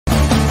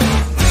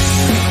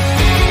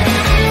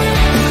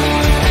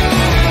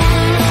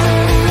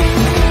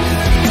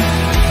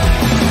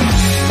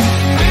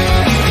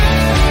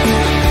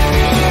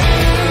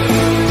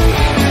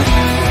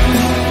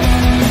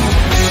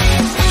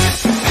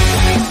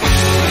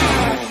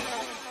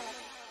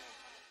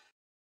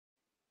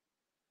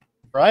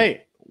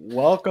Right.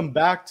 Welcome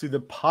back to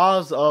the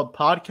Paws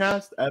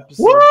podcast,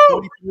 episode Woo!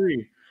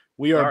 23.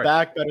 We are Sorry.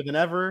 back better than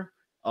ever.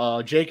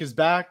 Jake is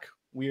back.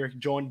 We are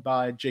joined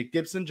by Jake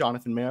Gibson,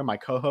 Jonathan Mayer, my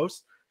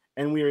co-host,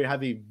 and we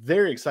have a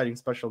very exciting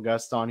special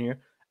guest on here,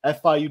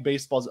 FIU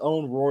baseball's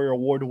own Royer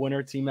Award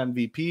winner, team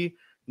MVP,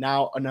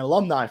 now an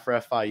alumni for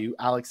FIU,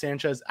 Alec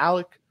Sanchez.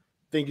 Alec,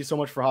 thank you so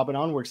much for hopping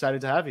on. We're excited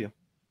to have you.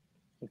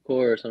 Of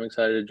course, I'm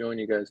excited to join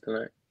you guys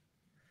tonight.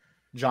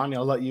 Johnny,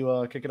 I'll let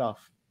you kick it off.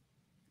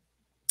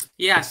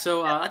 Yeah,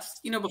 so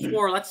let's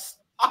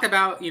talk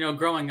about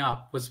growing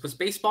up. Was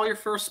baseball your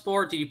first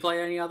sport? Did you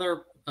play any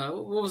other?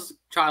 What was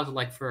childhood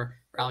like for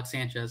Alec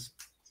Sanchez?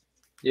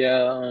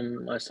 Yeah,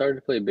 I started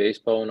to play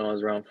baseball when I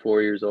was around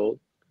 4 years old.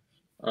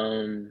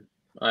 I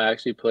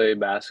actually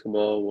played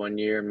basketball 1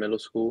 year in middle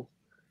school.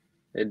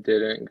 It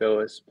didn't go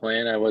as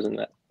planned. I wasn't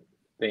that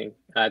thing.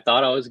 I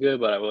thought I was good,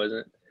 but I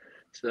wasn't.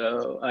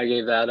 So I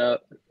gave that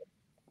up.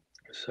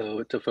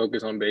 So to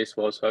focus on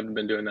baseball. So I've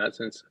been doing that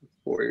since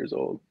 4 years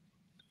old.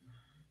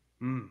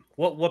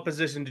 What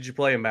position did you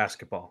play in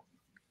basketball?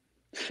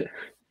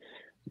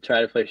 Try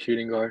to play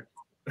shooting guard.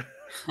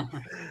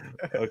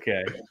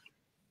 Okay.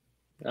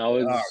 I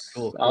was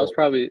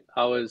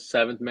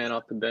seventh man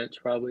off the bench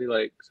probably,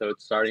 so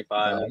it's starting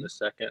five and the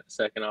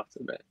second off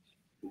the bench.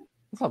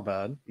 That's not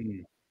bad.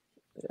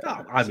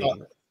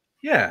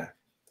 Yeah.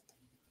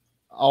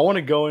 I want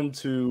to go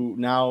into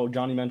now.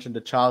 Johnny mentioned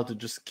the child to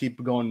just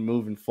keep going,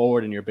 moving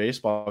forward in your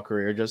baseball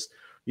career. Just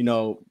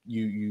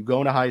you go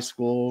into high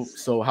school.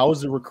 So how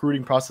was the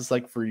recruiting process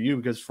like for you?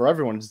 Because for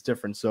everyone it's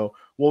different. So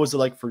what was it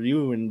like for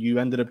you? And you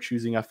ended up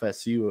choosing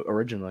FSU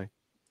originally.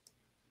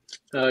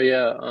 Oh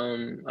yeah,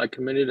 I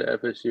committed to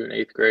FSU in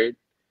 8th grade.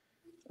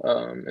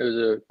 It was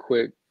a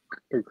quick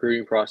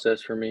recruiting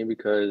process for me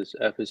because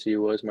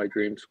FSU was my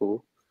dream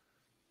school.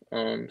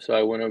 So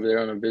I went over there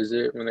on a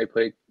visit when they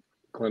played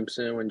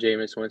Clemson when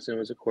Jameis Winston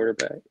was a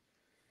quarterback.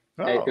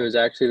 Oh. It was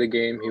actually the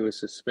game he was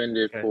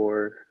suspended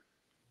for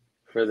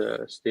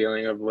the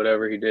stealing of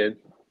whatever he did.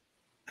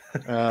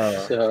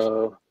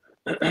 So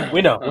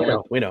we know.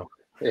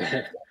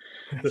 Yeah.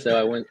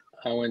 So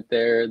I went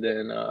there,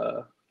 then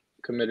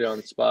committed on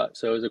the spot.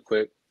 So it was a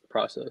quick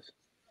process.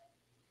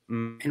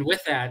 And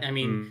with that, I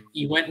mean,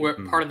 you were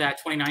part of that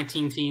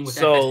 2019 team with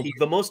so FSU.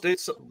 the most.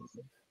 Who's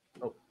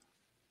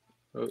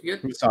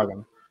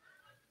talking?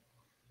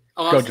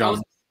 I was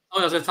going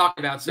to talk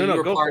about. So No, you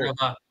were go part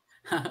for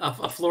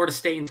of Florida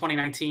State in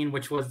 2019,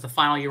 which was the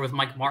final year with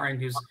Mike Martin,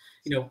 who's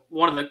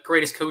one of the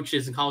greatest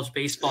coaches in college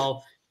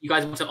baseball. You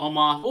guys went to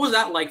Omaha. What was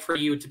that like for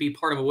you to be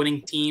part of a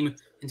winning team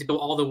and to go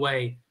all the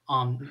way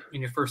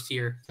in your first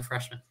year as a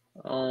freshman?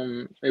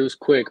 It was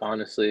quick,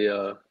 honestly.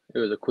 It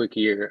was a quick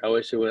year. I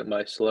wish it went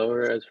by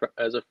slower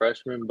as a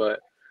freshman,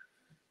 but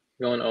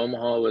going to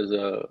Omaha was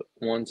a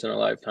once in a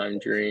lifetime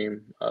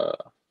dream.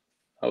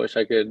 I wish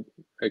I could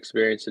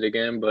experience it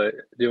again, but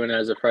doing it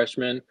as a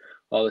freshman,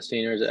 all the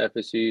seniors at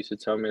FSU used to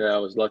tell me that I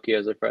was lucky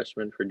as a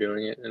freshman for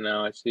doing it, and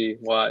now I see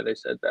why they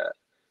said that.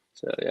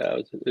 So yeah,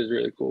 it was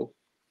really cool.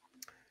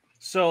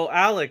 So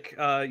Alec,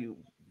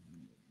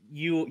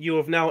 you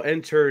have now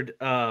entered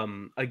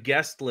a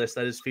guest list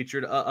that has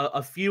featured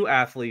a few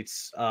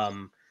athletes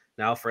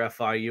now for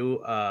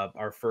FIU.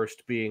 Our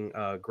first being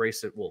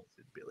Grayson,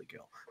 Billy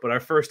Gill, but our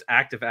first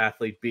active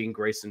athlete being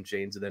Grayson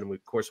James, and then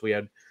of course we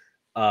had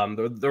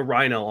the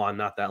Rhino on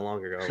not that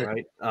long ago,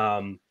 right?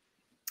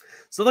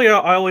 Something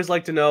I always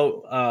like to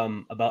know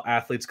about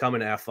athletes coming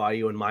to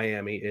FIU in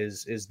Miami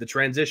is the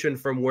transition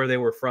from where they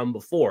were from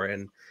before.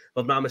 And if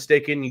I'm not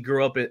mistaken, you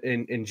grew up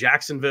in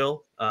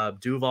Jacksonville,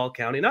 Duval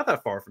County, not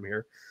that far from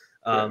here.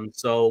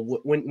 So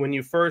when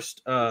you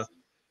first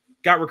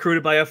got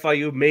recruited by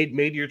FIU,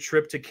 made your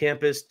trip to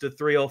campus to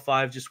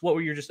 305, just what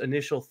were your just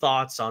initial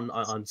thoughts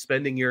on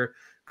spending your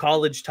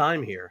college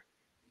time here?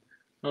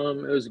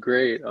 It was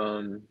great.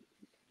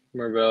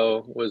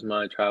 Mervell was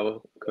my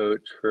travel coach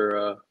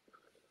for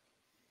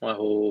my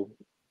whole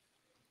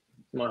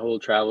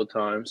travel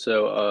time.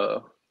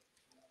 So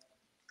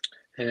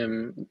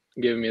him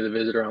giving me the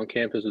visit around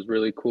campus was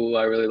really cool.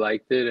 I really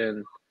liked it,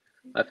 and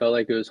I felt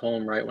like it was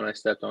home right when I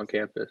stepped on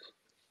campus.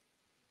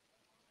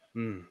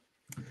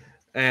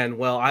 And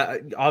well,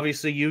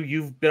 obviously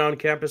you've been on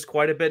campus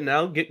quite a bit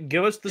now.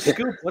 Give us the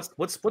scoop.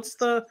 What's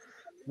the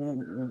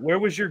where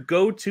was your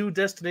go-to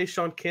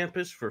destination on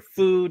campus for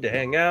food, to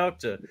hang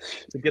out, to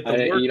get the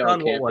work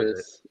done? What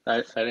was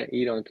it? I didn't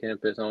eat on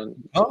campus on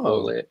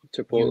Chipotle.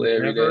 Chipotle you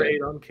every never day.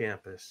 Ate on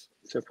campus.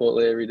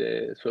 Chipotle every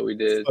day. That's what we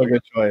did. So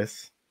good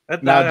choice.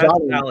 That's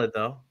valid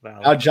though.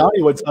 Valid. Now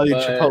Johnny would tell you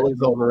Chipotle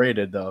is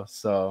overrated though.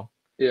 So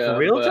yeah, for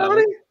real,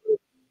 Johnny?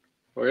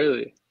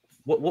 Really?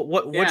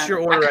 What's your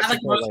order at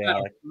Chipotle,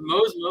 Alec?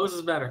 Moe's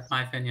is better, in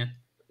my opinion.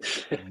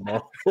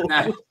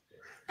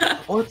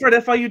 Oh, that's right.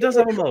 FIU does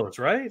have a Moe's,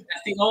 right?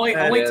 That's the only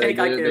take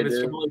I give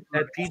is Chipotle.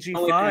 At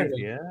PG5,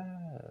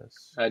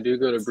 yes. I do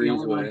go to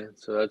Breezeway,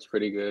 so that's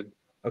pretty good.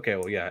 Okay,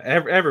 well, yeah.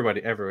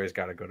 Everybody's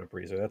got to go to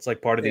Breezeway. That's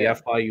like part of the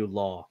FIU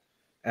law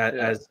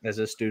as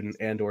a student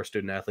and or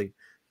student athlete.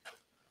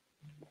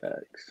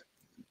 Thanks.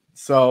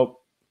 So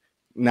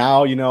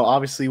now,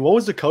 obviously, what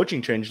was the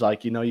coaching change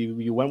like?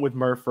 You went with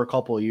Murph for a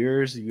couple of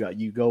years.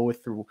 You go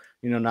with,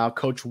 now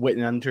Coach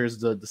Witten enters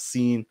the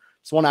scene.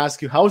 Just want to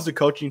ask you, how was the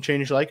coaching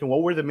change like, and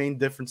what were the main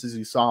differences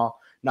you saw?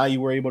 Now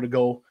you were able to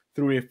go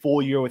through a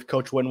full year with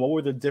Coach Witten. What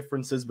were the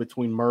differences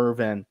between Merv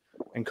and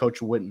Coach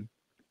Witten?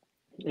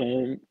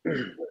 It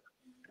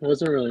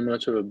wasn't really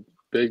much of a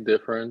big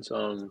difference.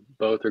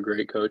 Both are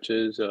great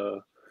coaches.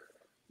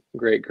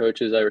 Great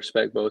coaches. I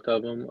respect both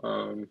of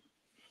them.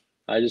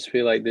 I just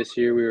feel like this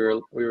year we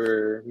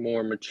were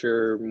more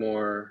mature,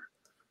 more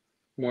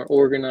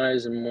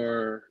organized, and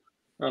more,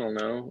 I don't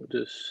know,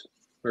 just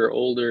we're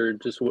older,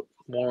 just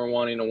more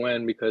wanting to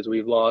win because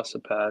we've lost the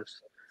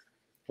past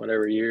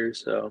whatever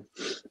years. So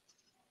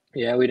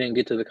yeah, we didn't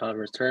get to the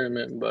conference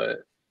tournament,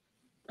 but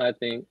I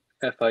think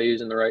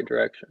FIU's in the right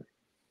direction.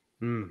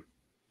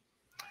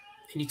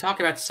 Can you talk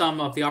about some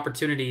of the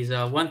opportunities?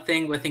 One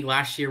thing I think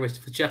last year was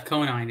with Jeff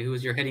Conine, who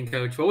was your hitting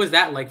coach. What was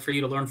that like for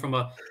you to learn from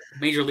a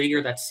major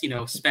leaguer that's,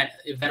 spent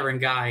a veteran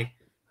guy,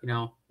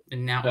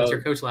 and now was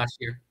your coach last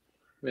year?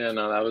 Yeah,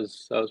 no, that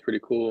was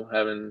pretty cool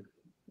having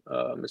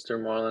Mr.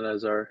 Marlin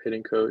as our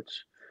hitting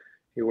coach.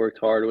 He worked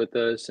hard with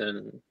us,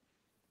 and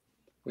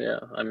yeah,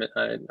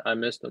 I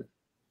missed him.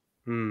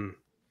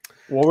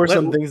 What were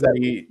some things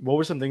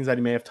that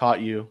he may have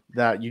taught you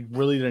that you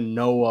really didn't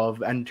know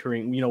of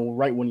entering,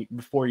 right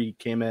before he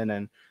came in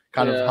and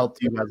kind of helped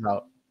you guys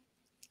out?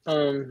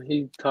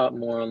 He taught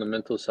more on the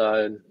mental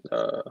side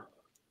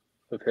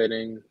of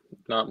hitting,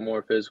 not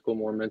more physical,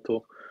 more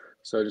mental.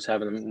 So just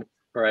having the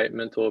right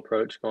mental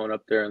approach, going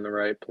up there and the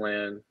right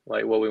plan,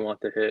 like what we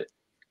want to hit,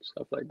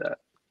 stuff like that.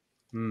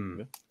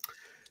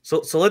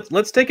 So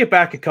let's take it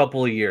back a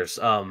couple of years.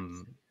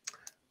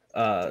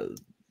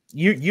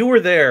 You were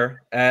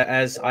there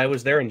as I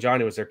was there and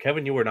Jonny was there.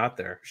 Kevin, you were not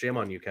there. Shame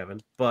on you, Kevin.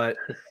 But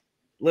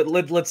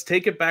let's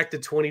take it back to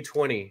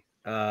 2020.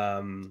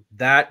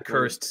 That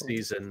cursed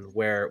season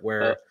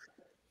where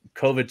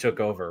COVID took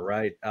over,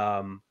 right?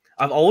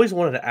 I've always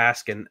wanted to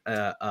ask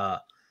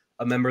a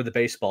member of the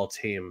baseball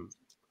team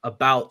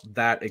about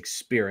that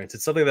experience.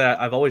 It's something that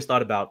I've always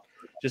thought about.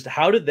 Just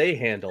how did they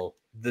handle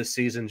the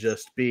season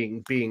just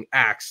being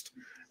axed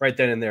right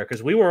then and there?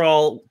 Because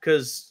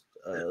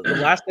the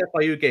last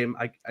FIU game,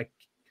 I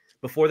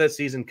before that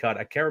season cut,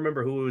 I can't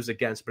remember who it was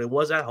against, but it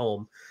was at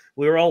home.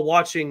 We were all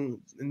watching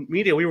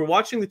media. We were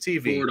watching the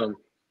TV.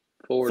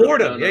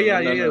 Fordham. Yeah.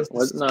 It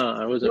wasn't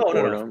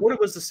Fordham. Fordham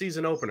was the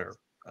season opener.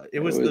 It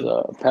was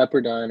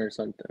Pepperdine or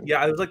something.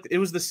 Yeah, it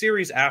was the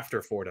series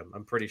after Fordham,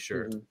 I'm pretty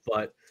sure.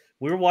 But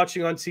we were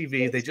watching on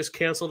TV. They just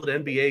canceled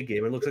an NBA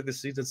game. It looks like the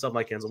season something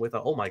like canceled. We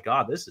thought, oh my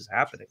God, this is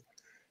happening.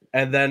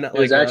 And then it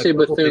was actually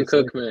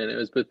Bethune-Cookman. It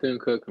was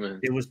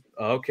Bethune-Cookman. It was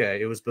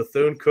okay. It was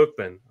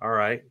Bethune-Cookman. All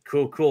right,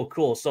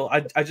 cool. So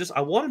I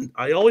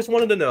always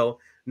wanted to know.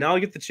 Now I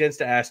get the chance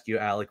to ask you,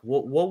 Alec.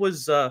 What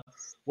was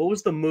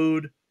the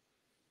mood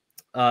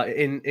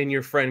in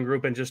your friend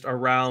group and just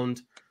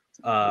around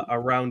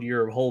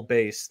your whole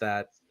base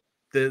that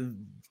the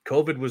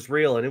COVID was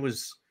real and it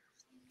was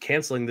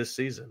canceling this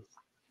season?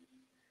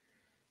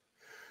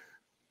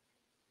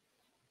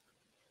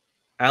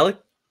 Alec?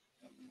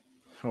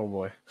 Oh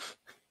boy.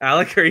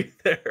 Alec, are you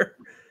there?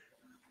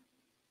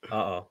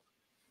 Uh-oh.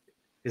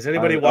 Is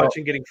anybody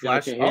watching getting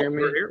flashed? Can you hear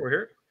me? We're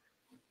here.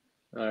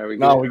 All right, we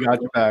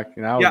got you back.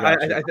 Now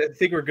I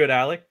think we're good,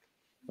 Alec.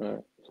 All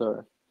right,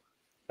 sorry.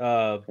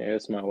 Yeah,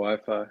 it's my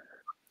Wi-Fi.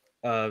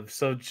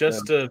 So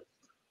just to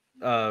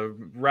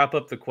wrap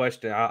up the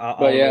question, we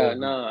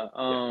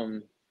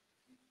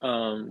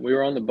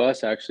were on the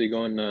bus actually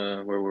going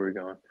to, where were we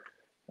going?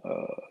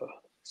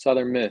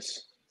 Southern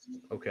Miss.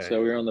 Okay.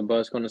 So we were on the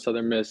bus going to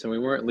Southern Miss, and we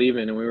weren't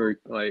leaving, and we were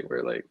like,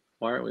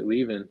 why aren't we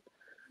leaving?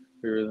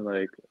 We were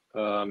like,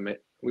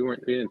 we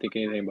didn't think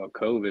anything about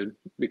COVID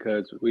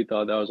because we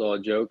thought that was all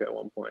a joke at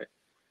one point.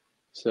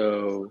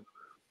 So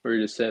we were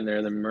just sitting there,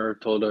 and then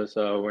Merv told us,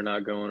 we're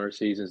not going, our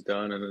season's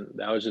done, and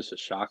that was just a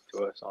shock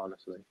to us,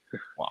 honestly.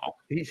 Wow.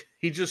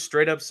 He just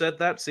straight up said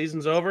that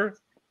season's over?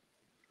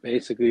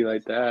 Basically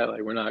like that,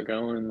 like we're not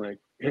going, like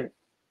they're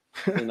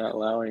not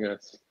allowing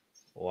us.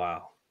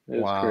 Wow.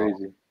 It was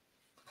crazy.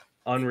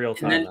 Unreal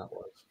time that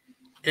was.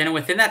 Then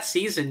within that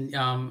season,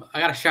 I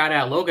got to shout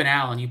out Logan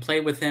Allen. You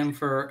played with him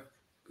for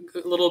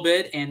a little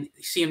bit, and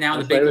you see him now in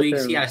the big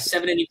leagues. He had a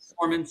 7-inning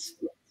performance,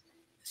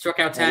 struck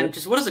out 10.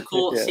 Just what is it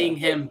cool seeing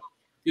him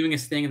doing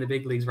his thing in the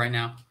big leagues right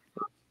now?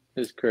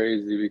 It's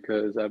crazy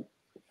because I've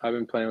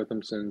been playing with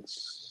him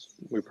since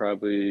we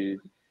probably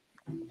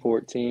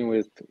 14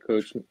 with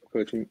Coach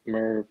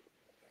Merv.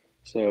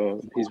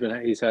 So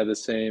he's had the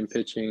same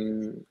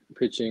pitching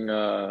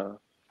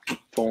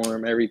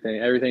form,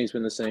 everything's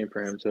been the same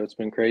for him. So it's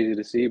been crazy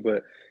to see,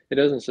 but it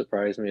doesn't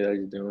surprise me that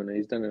he's doing it.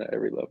 He's done it at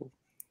every level.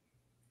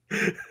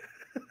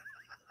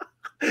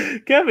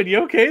 Kevin,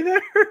 you okay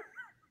there?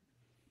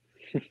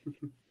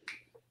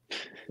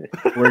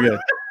 We're good.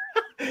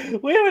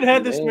 We haven't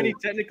had this many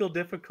technical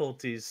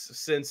difficulties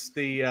since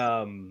the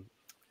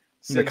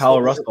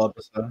Kyle Russell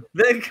episode.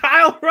 The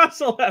Kyle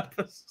Russell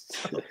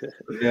episode.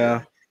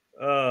 Yeah.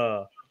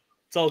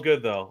 It's all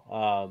good though.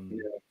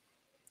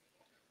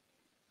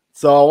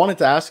 So I wanted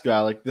to ask you,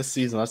 Alec, this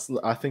season,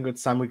 I think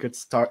it's time we could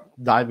start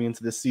diving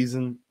into this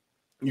season.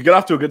 You get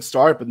off to a good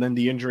start, but then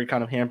the injury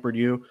kind of hampered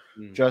you.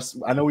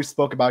 I know we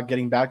spoke about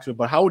getting back to it,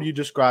 but how would you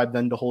describe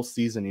then the whole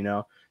season?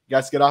 You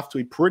guys get off to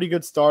a pretty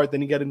good start,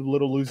 then you get a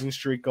little losing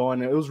streak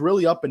going. It was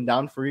really up and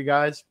down for you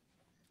guys.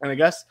 And I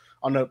guess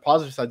on the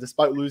positive side,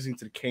 despite losing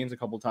to the Canes a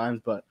couple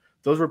times, but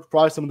those were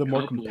probably some of the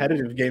more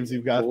competitive games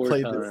you've got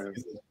played this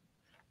season.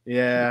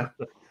 Yeah.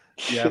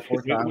 Yeah,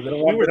 4 times.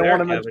 We were there,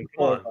 Kevin.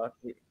 Come on.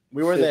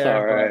 We were there.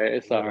 All right.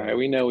 It's all right.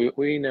 We know we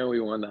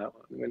won that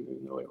one. We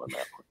know we won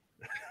that one.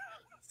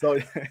 So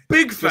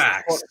big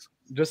facts.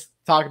 Just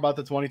talk about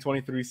the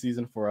 2023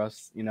 season for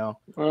us,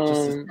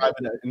 just describe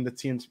it in the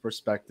team's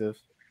perspective.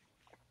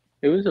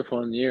 It was a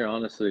fun year,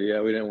 honestly.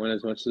 Yeah, we didn't win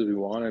as much as we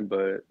wanted,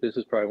 but this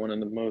is probably one of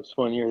the most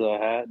fun years I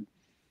had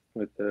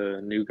with the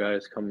new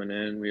guys coming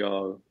in. We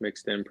all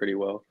mixed in pretty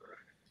well.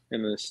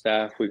 And the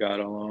staff we got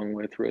along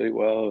with really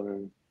well.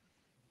 And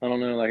I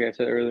don't know, like I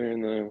said earlier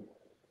in the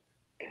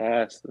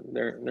cast,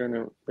 they're in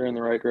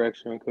the right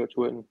direction with Coach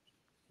Witten.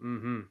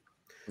 Mm-hmm.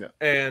 Yeah.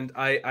 And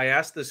I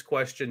asked this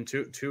question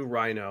to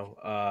Rhino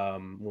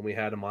when we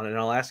had him on, and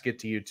I'll ask it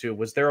to you too.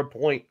 Was there a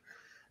point?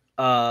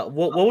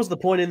 What was the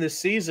point in this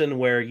season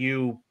where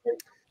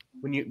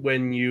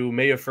when you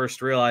may have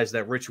first realized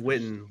that Rich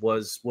Witten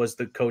was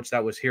the coach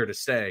that was here to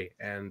stay,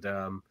 and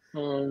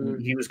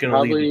he was going to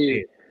lead the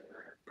team?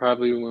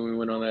 Probably when we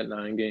went on that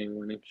 9-game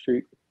winning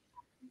streak.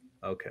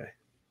 Okay.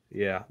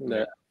 Yeah.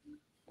 That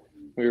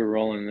we were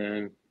rolling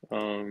then.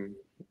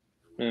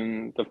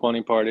 And the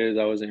funny part is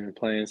I wasn't even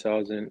playing, so I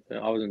was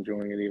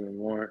enjoying it even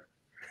more.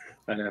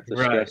 I didn't have to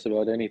stress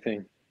about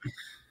anything.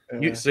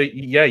 You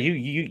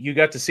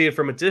got to see it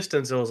from a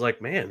distance. I was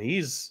like, man,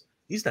 he's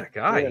that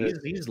guy. Yeah.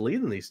 He's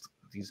leading these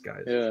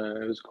guys.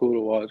 Yeah, it was cool to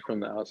watch from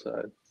the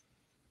outside.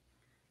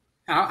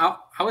 I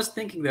was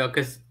thinking though,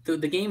 because the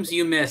games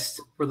you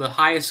missed were the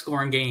highest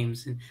scoring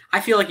games, and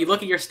I feel like you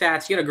look at your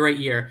stats, you had a great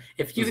year.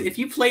 If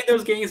you played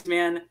those games,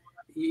 man,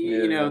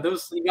 you know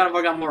those you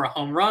got more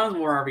home runs,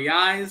 more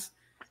RBIs.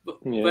 But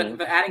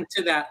adding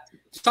to that,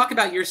 just talk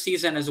about your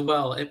season as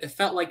well. It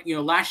felt like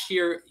last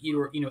year you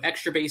were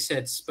extra base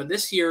hits, but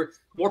this year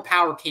more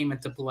power came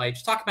into play.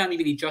 Just talk about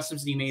maybe the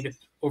adjustments that you made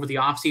over the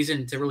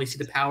offseason to really see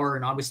the power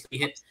and obviously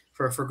hit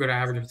for a good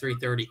average of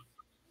 330.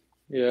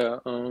 Yeah,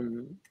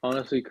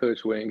 honestly,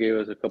 Coach Wayne gave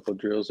us a couple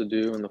drills to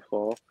do in the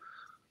fall,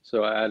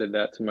 so I added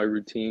that to my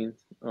routine,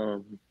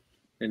 and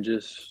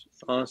just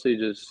honestly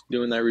just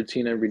doing that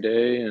routine every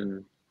day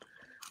and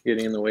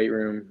getting in the weight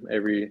room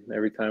every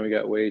time we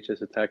got weight,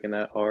 just attacking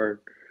that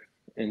hard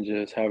and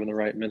just having the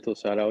right mental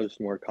side. I was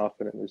just more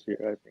confident this year,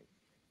 I think.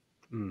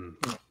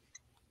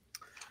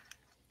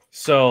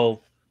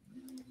 So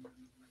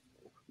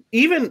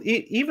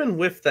even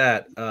with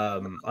that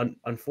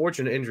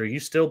unfortunate injury, you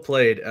still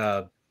played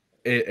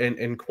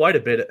in quite a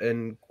bit,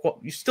 and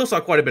you still saw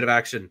quite a bit of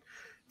action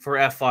for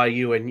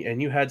FIU,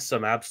 and you had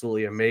some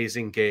absolutely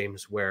amazing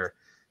games where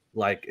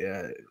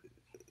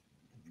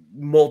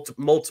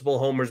multiple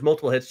homers,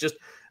 multiple hits. Just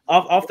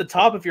off the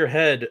top of your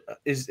head,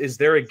 is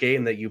there a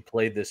game that you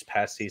played this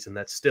past season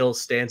that still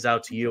stands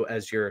out to you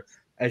as your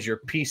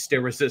piece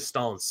de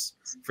resistance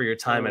for your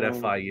time at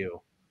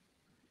FIU?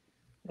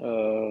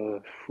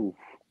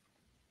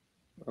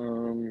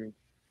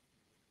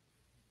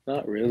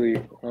 Not really.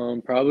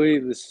 Probably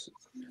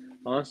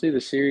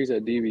the series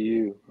at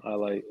DBU I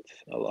liked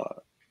a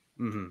lot.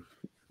 Mm-hmm.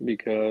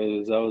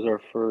 Because that was our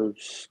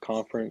first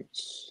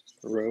conference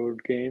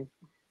road game.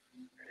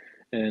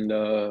 And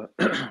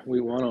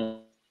we won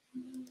on.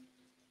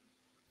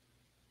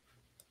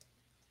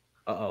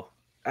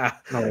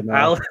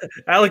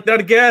 Alec, not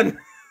again.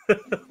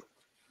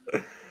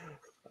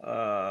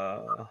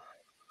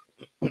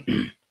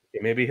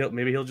 Maybe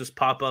he'll just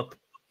pop up,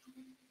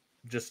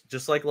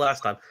 just like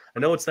last time. I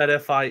know it's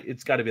that FI.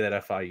 It's got to be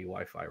that FIU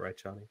Wi-Fi, right,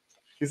 Jonny?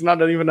 He's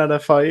not even at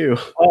FIU.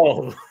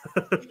 Oh,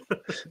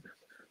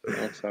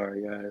 I'm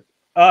sorry, guys.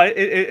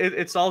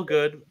 It's all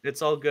good.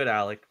 It's all good,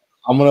 Alec.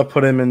 I'm gonna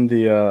put him in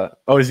the.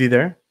 Oh, is he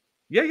there?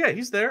 Yeah,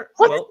 he's there.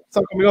 What? Well, it's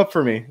not coming up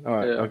for me. All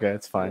right, yeah. Okay,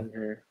 it's fine.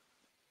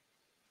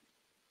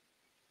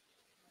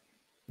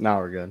 Now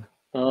we're good.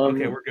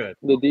 Okay, we're good.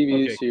 The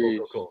DBU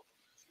series cool.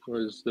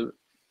 was the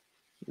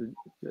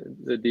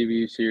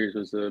DBU series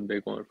was the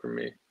big one for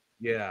me.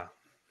 Yeah.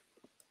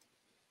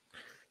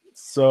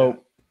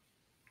 So,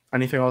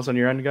 anything else on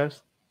your end,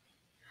 guys?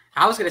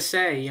 I was gonna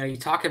say, you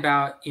talk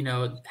about,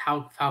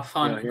 how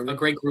fun a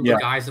great group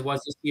of guys it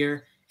was this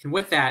year, and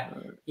with that,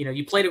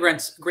 you played around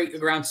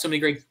so many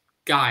great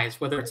guys,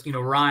 whether it's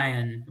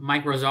Ryan,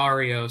 Mike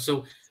Rosario.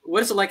 So,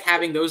 what is it like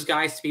having those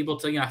guys to be able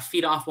to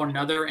feed off one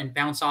another and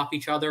bounce off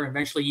each other, and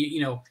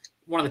eventually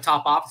one of the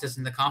top opposites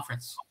in the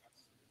conference?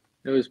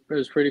 It was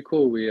pretty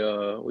cool.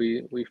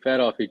 We fed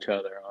off each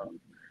other.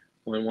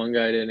 When one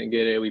guy didn't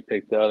get it, we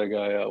picked the other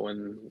guy up.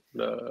 When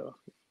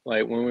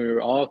we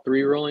were all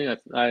three rolling,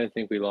 I didn't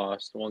think we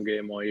lost one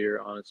game all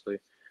year, honestly.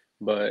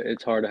 But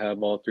it's hard to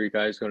have all three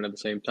guys going at the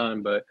same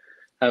time. But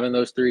having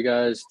those two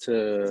guys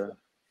to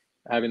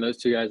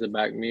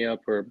back me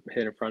up or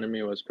hit in front of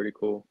me was pretty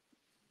cool.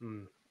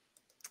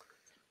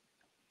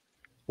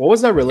 What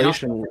was that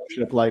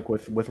relationship like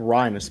with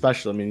Ryan,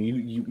 especially? I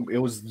mean, it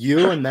was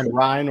you and then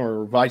Ryan,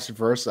 or vice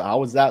versa. How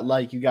was that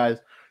like? You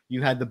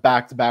had the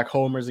back-to-back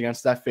homers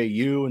against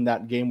FAU in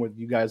that game where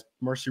you guys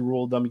mercy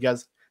ruled them. You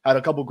guys had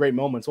a couple great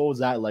moments. What was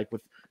that like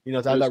with to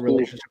have that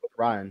relationship with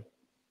Ryan?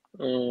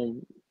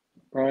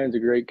 Ryan's a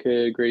great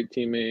kid, great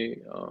teammate,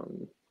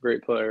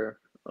 great player.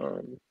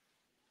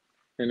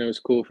 And it was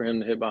cool for him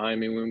to hit behind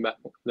me. We went back.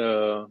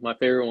 My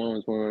favorite one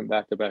was when we went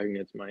back-to-back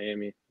against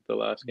Miami, the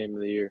last game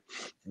of the year.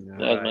 Yeah,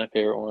 that was my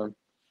favorite one.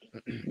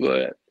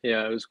 But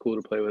yeah, it was cool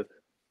to play with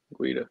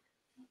Guida.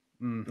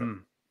 Mm-hmm.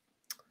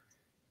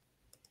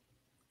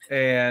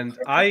 And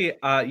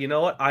I, you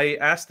know what? I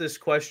asked this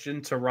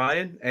question to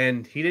Ryan,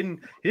 and he didn't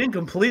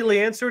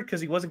completely answer it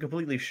because he wasn't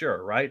completely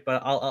sure, right?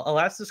 But I'll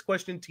ask this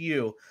question to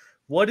you: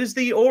 what is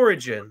the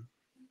origin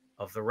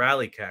of the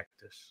rally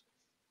cactus?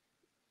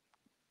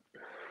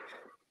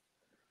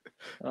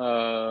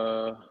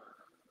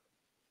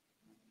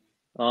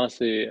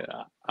 Honestly,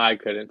 I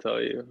couldn't tell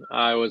you.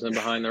 I wasn't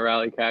behind the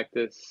rally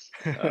cactus.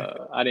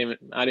 I didn't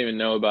even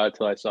know about it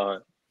till I saw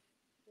it.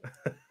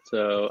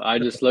 So I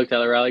just looked at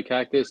the rally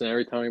cactus, and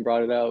every time we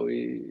brought it out,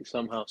 we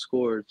somehow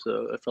scored.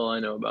 So that's all I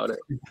know about it.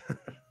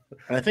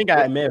 And I think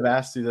I may have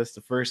asked you this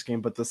the first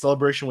game, but the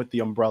celebration with the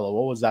umbrella,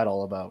 what was that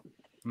all about?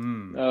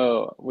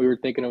 Oh, we were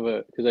thinking of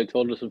it because I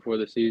told us before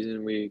the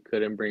season we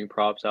couldn't bring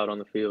props out on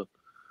the field.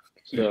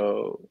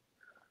 So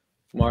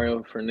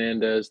Mario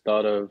Fernandez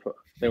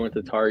they went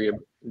to Target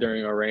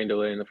during our rain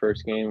delay in the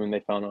first game, and they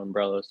found an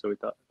umbrella. So we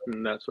thought,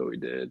 that's what we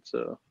did.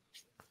 So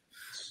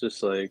it's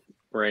just like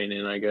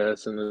raining, I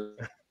guess, in the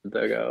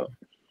dugout.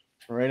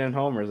 Raining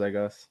homers, I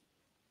guess.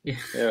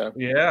 Yeah.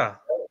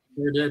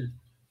 Sure did.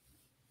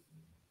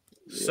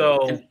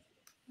 So,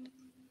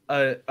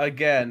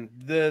 again,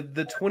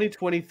 the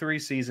 2023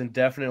 season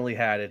definitely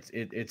had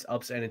its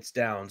ups and its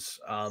downs.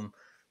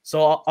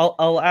 So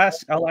I'll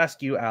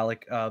ask you,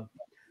 Alec.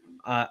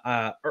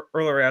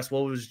 Earlier asked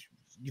what was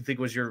you think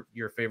was your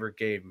favorite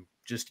game,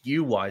 just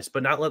you wise,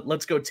 but not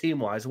let's go team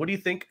wise. What do you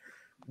think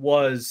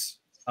was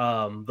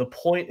the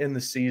point in the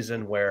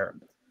season where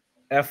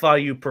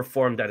FIU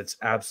performed at its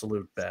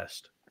absolute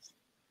best?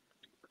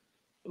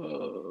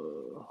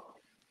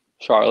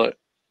 Charlotte.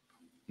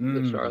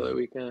 The Charlotte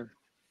weekend.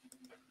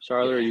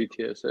 Charlotte or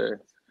UTSA?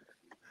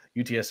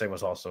 UTSA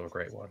was also a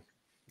great one.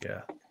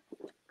 Yeah.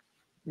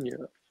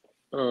 Yeah.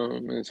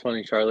 And it's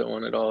funny, Charlotte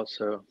won it all,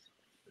 so.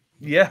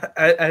 Yeah,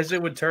 as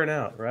it would turn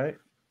out, right?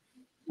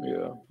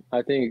 Yeah.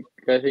 I think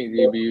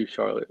DBU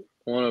Charlotte.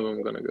 One of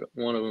them's gonna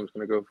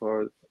go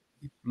far.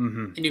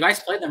 Mm-hmm. And you guys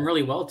played them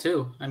really well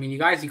too. I mean, you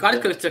guys could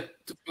have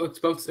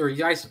took both, or you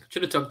guys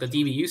should have took the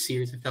DBU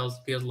series. It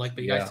feels like,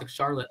 but you guys took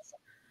Charlotte.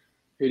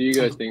 Who do you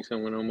guys think's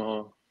gonna win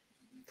Omaha?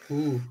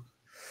 Ooh,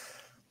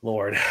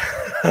 Lord,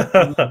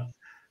 Don't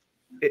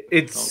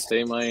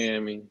say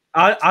Miami.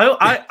 I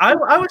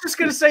was just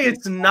gonna say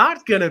it's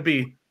not gonna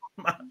be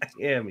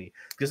Miami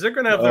because they're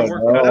gonna have their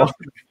work cut out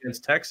for them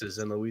against Texas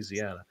and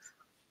Louisiana.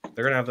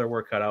 They're gonna have their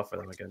work cut out for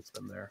them against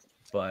them there,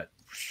 but.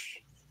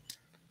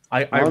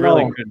 I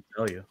really couldn't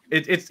tell you.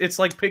 It's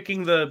like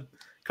picking the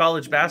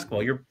college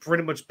basketball. You're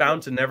pretty much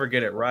bound to never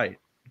get it right,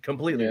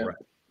 completely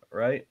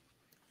right?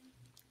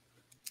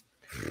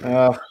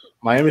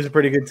 Miami's a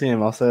pretty good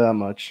team. I'll say that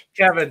much.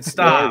 Kevin,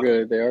 stop. They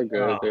are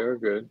good. Oh. They are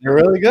good. They're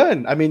really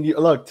good. I mean,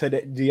 look,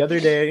 the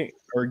other day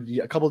or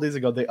a couple of days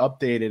ago, they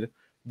updated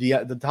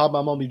the top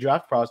MLB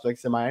draft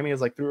prospects, and Miami has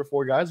like 3 or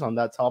 4 guys on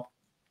that top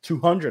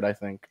 200, I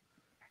think.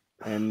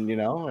 And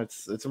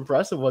it's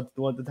impressive what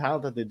the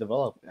talent that they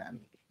developed,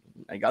 man.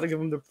 I got to give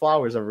them the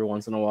flowers every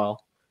once in a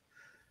while.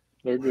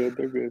 They're good.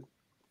 They're good.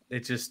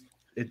 It just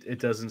it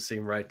doesn't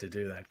seem right to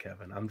do that,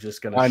 Kevin. I'm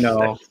just gonna. I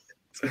know.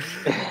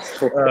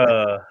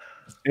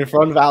 In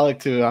front of Alec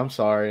too. I'm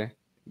sorry.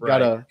 Right.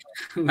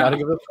 Gotta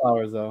give the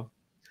flowers though.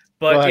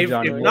 But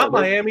ahead, if not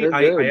Miami,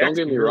 I don't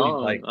get me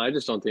wrong. Like, I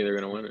just don't think they're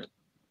gonna win it.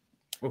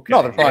 Okay.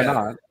 No, they're probably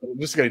not. They're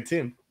just a good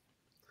team.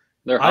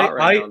 They're hot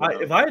right now.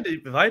 If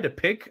I had to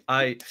pick,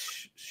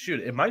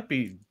 it might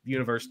be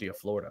University of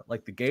Florida.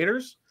 Like the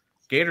Gators.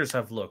 Gators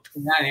have looked.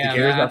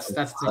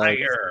 That's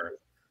fire.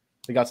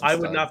 They got some I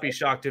studs. would not be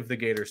shocked if the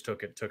Gators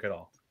took it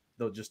all.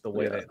 Though just the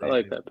way that I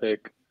like that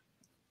pick.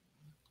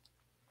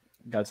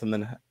 Got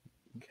something to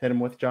hit him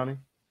with, Johnny?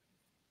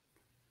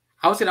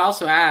 I was gonna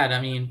also add.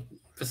 I mean,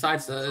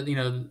 besides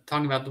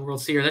talking about the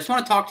World Series, I just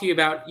want to talk to you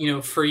about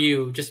for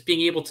you just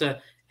being able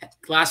to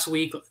last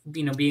week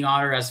being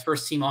honored as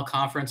first team all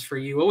conference for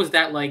you. What was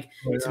that like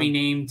to be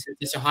named to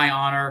such a high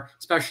honor,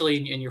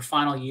 especially in your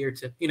final year?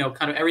 To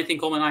kind of everything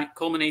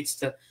culminates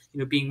to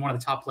being one of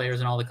the top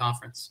players in all the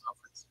conference.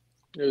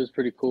 It was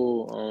pretty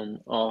cool.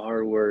 All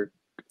hard work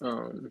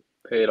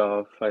paid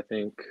off, I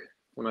think,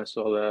 when I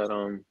saw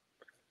that.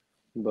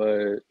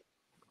 But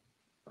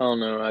I don't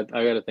know.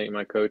 I got to thank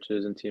my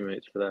coaches and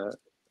teammates for that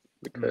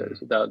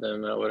because without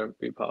them, that wouldn't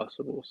be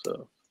possible.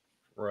 So,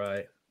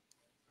 right.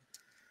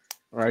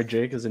 All right,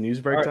 Jake, is it news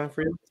break time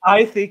for you?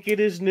 I think it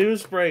is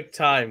news break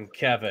time,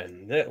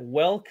 Kevin.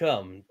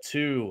 Welcome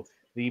to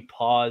the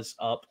Paws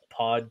Up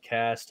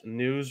podcast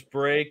news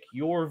break.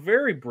 Your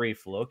very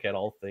brief look at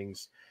all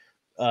things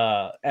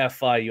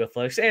FIU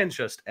athletics and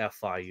just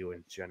FIU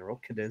in general,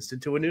 condensed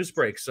into a news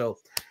break. So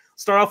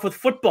start off with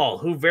football,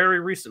 who very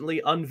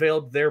recently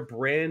unveiled their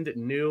brand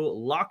new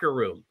locker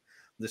room.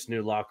 This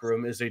new locker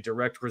room is a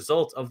direct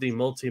result of the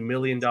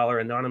multi-million-dollar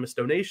anonymous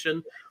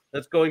donation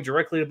that's going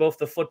directly to both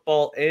the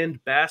football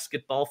and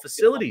basketball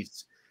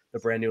facilities. The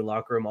brand new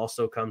locker room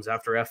also comes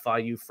after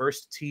FIU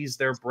first teased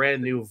their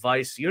brand new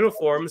Vice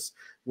uniforms,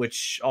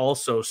 which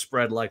also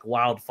spread like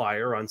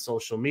wildfire on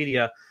social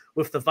media,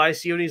 with the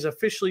Vice unis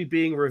officially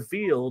being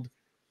revealed,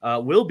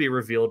 will be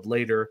revealed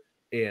later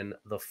in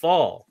the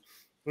fall.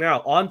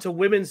 Now, on to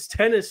women's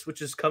tennis,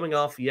 which is coming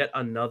off yet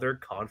another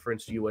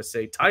Conference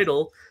USA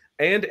title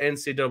and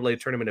NCAA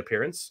tournament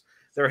appearance.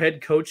 Their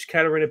head coach,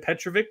 Katarina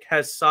Petrovic,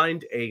 has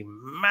signed a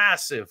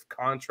massive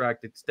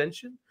contract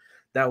extension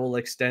that will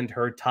extend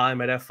her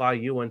time at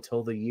FIU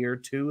until the year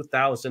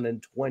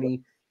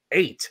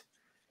 2028.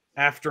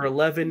 After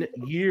 11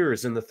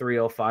 years in the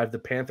 305, the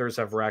Panthers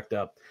have racked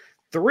up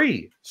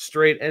 3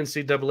 straight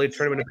NCAA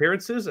tournament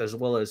appearances, as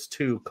well as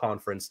 2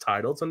 conference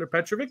titles under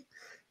Petrovic.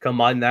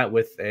 Combine that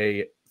with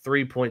a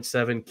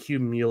 3.7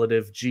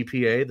 cumulative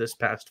GPA this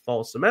past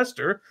fall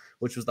semester,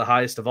 which was the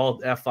highest of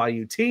all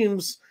FIU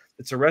teams.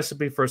 It's a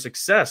recipe for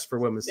success for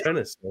women's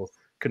tennis. So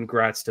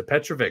congrats to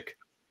Petrovic.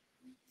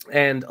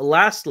 And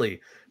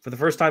lastly, for the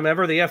first time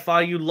ever, the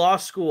FIU Law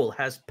School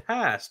has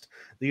passed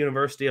the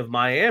University of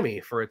Miami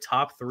for a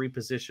top 3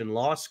 position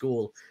law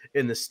school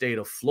in the state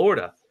of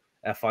Florida.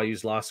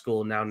 FIU's law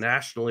school now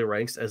nationally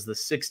ranks as the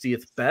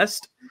 60th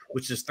best,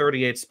 which is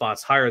 38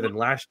 spots higher than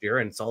last year,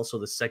 and it's also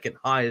the second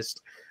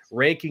highest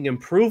ranking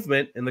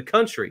improvement in the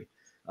country.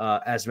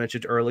 As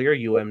mentioned earlier,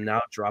 UM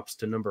now drops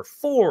to number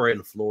 4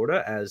 in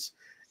Florida as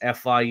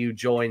FIU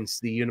joins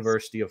the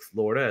University of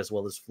Florida as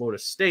well as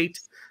Florida State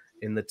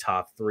in the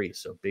top 3.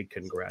 So big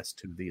congrats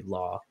to the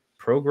law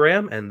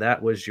program. And that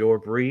was your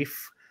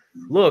brief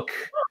look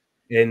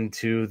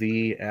into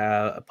the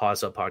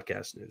Paws Up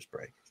podcast news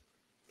break.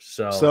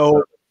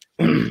 So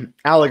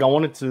Alec, I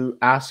wanted to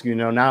ask you,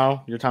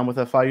 now your time with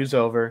FIU is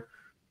over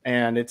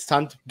and it's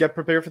time to get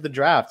prepared for the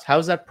draft.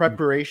 How's that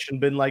preparation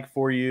been like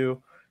for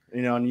you?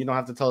 And you don't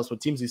have to tell us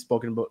what teams you've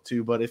spoken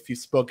to, but if you've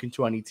spoken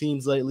to any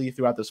teams lately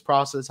throughout this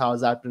process, how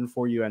has that been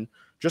for you? And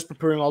just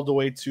preparing all the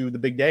way to the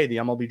big day, the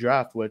MLB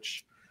draft,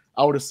 which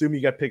I would assume you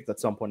get picked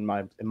at some point,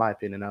 in my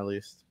opinion, at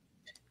least.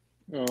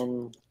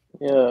 Yeah,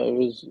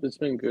 it's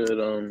been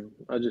good.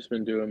 I've just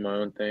been doing my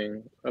own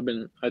thing. I've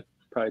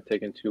probably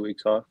taken 2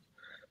 weeks off,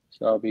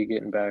 so I'll be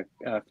getting back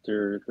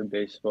after the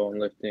baseball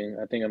and lifting.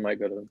 I think I might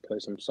go to play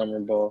some summer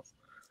ball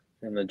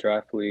in the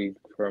draft league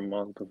for a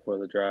month before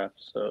the draft.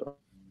 So,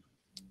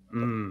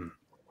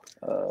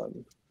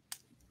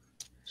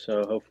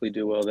 so hopefully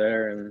do well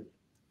there and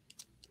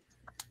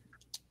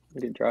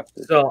get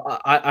drafted. So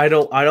I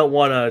don't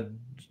want to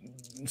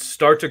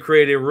start to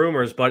create any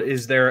rumors, but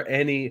is there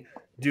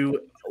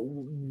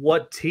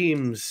what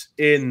teams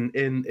in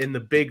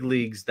the big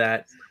leagues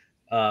that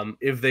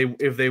if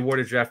they were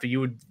to draft you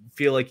would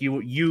feel like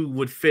you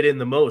would fit in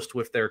the most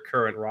with their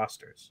current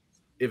rosters,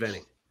 if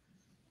any?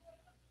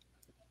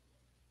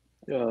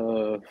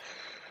 The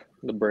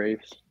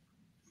Braves.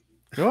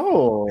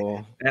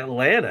 Oh,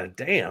 Atlanta,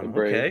 damn.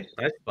 Okay,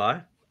 nice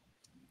buy.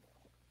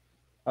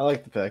 I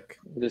like the pick.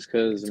 Just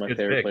because my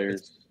favorite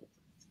players,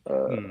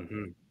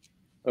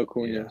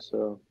 Acuna,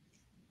 so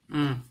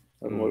I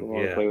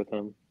want to play with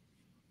him.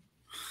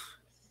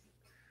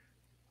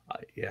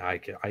 I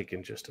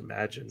can just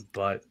imagine.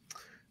 But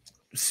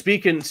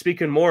speaking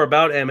more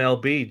about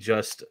MLB,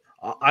 just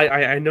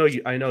I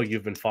know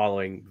you've been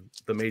following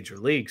the major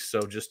leagues,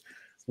 so just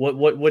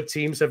what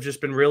teams have just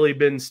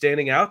been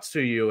standing out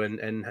to you,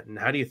 and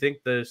how do you think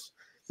this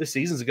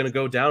season's going to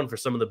go down for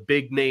some of the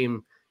big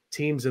name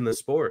teams in the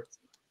sport?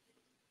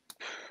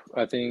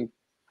 I think,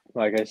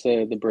 like I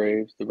said, the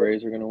Braves. The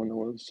Braves are going to win the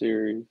World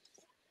Series.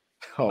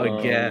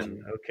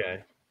 Again,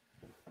 okay.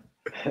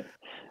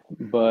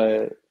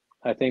 But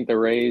I think the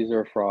Rays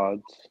are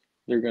frauds.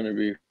 They're going to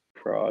be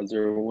frauds.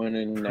 They're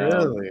winning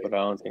now, Really? but I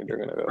don't think they're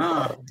going to go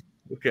far.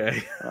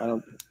 Okay. I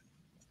don't.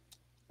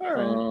 All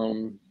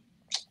right.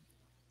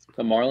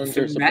 The Marlins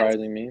are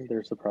surprising me.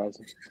 They're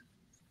surprising.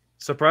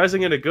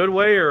 Surprising in a good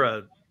way or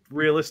a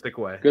realistic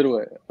way? Good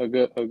way. A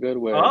good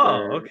way.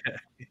 Oh, okay.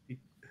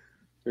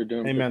 They're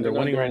doing. Hey man, they're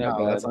winning right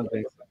now. That's not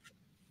jinx.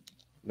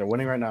 They're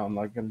winning right now. I'm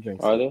not gonna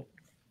jinx. Are they?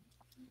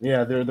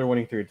 Yeah, they're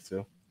winning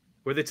 3-2.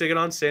 Were they taking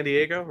on San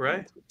Diego,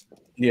 right?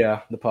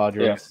 Yeah, the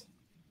Padres.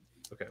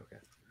 Yeah. Okay.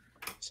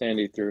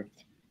 Sandy threw.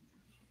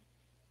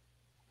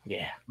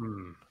 Yeah.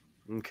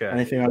 Okay.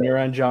 Anything on your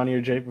end, Jonny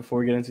or Jake, before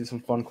we get into some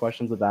fun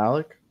questions with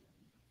Alec?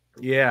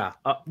 Yeah.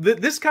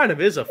 This kind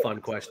of is a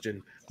fun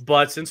question,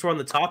 but since we're on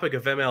the topic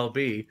of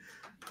MLB,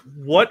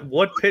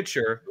 what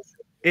pitcher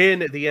in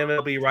the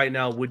MLB right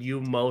now would you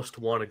most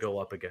want to go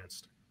up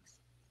against?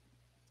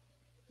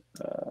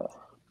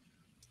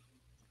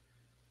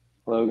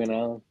 Logan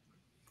Allen.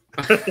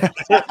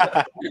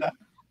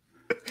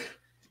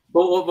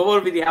 What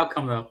would be the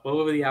outcome, though? What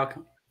would be the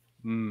outcome?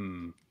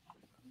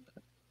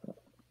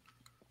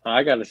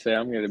 I gotta say,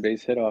 I'm gonna get a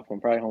base hit off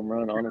and probably home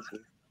run. Honestly.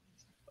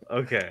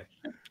 Okay.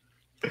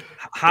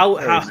 How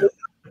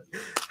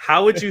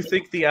would you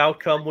think the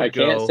outcome would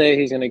go? I can't say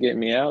he's gonna get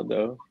me out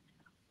though.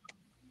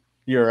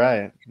 You're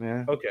right.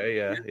 Yeah. Okay.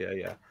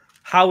 Yeah.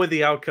 How would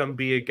the outcome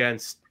be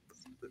against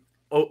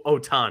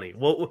Ohtani?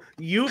 Well,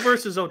 you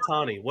versus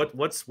Ohtani.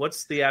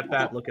 What's the at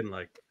bat looking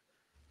like?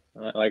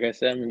 Like I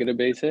said, I'm gonna get a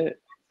base hit.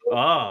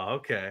 Oh,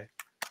 okay.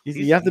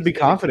 You have to be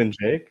confident,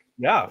 Jake.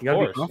 Yeah, of you gotta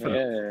course. be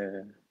confident.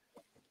 Yeah.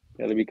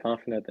 Got to be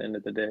confident at the end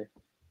of the day.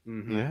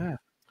 Mm-hmm. Yeah.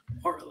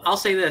 Or I'll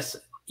say this: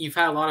 you've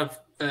had a lot of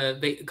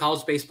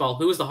college baseball.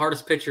 Who was the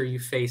hardest pitcher you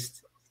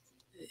faced?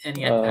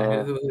 Any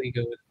who do you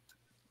go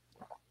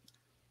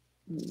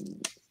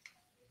with?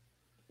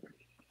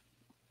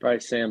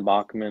 Probably Sam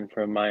Bachman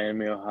from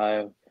Miami,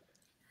 Ohio.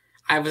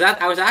 I was at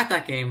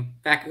that game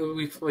back when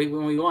we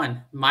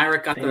won.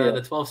 Myrick got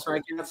the 12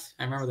 strikeouts.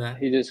 I remember that.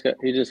 He just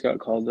got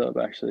called up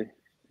actually.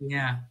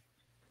 Yeah.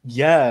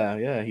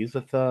 Yeah. He's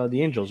with the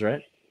Angels,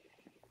 right?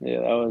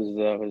 Yeah,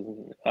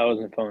 that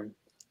wasn't fun.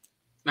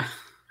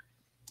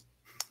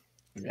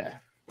 Yeah.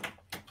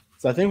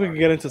 So I think we can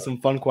get into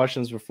some fun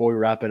questions before we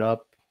wrap it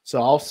up.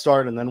 So I'll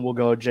start and then we'll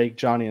go Jake,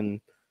 Jonny,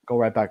 and go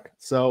right back.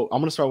 So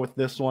I'm gonna start with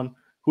this one.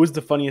 Who's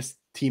the funniest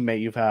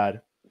teammate you've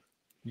had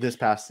this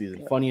past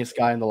season? Funniest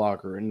guy in the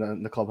locker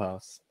in the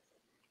clubhouse?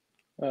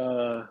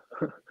 There's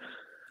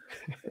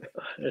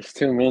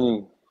too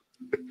many.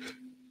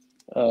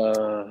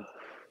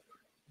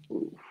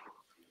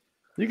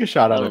 You can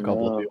shout out a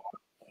couple of you.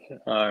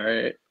 All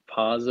right,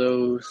 Paws,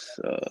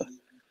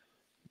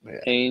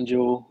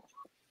 Angel,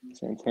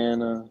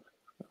 Santana,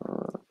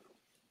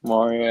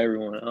 Mario,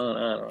 everyone. I don't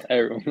know,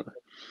 everyone.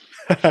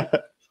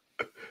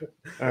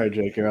 All right,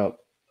 Jake, you're up.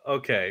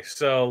 Okay,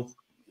 so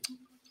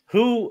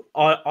who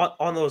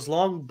on those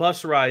long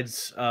bus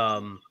rides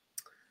to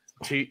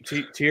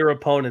your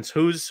opponents?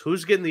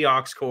 Who's getting the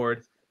aux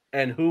cord,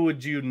 and who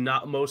would you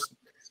not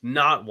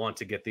want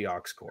to get the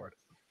aux cord?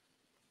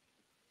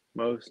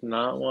 Most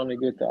not want to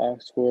get the aux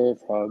cord,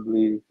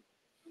 probably.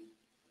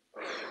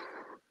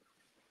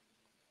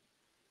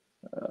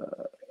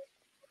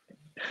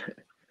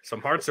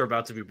 Some hearts are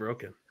about to be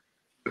broken.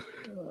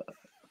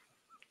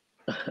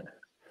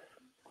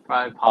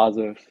 Probably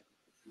positive.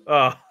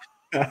 Oh.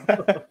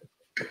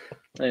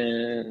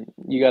 And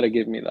you got to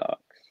give me the aux.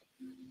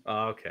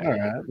 Okay. All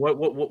right.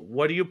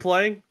 What are you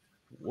playing?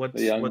 The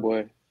young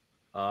boy.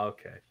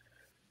 Okay.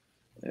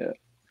 Yeah.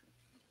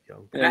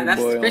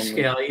 That's the fish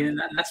scale.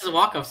 That's his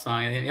walk-up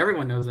song.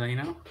 Everyone knows that, you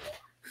know?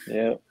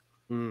 Yeah.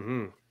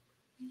 Mm-hmm.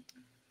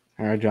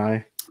 All right,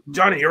 Jonny.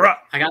 Jonny, you're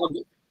up. I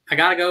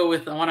gotta go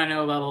with the one I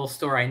know about a little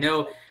story. I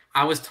know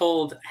I was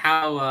told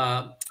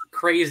how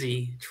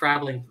crazy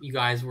traveling you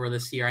guys were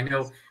this year. I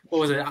know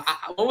what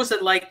was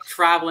it like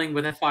traveling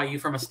with FIU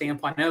from a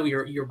standpoint? I know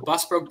your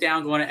bus broke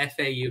down going to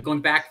FAU,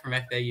 going back from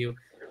FAU.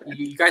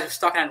 You guys were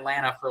stuck in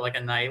Atlanta for like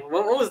a night.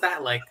 What was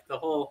that like? The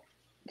whole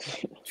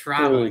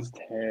traveling. It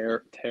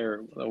was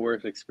terrible. The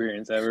worst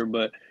experience ever.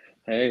 But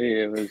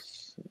hey, it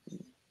was.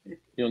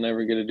 You'll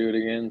never get to do it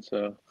again.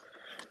 So.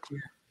 Yeah.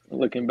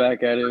 Looking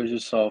back at it, it was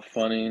just all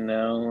funny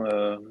now.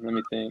 Let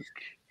me think.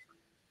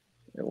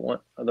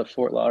 The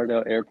Fort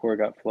Lauderdale airport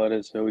got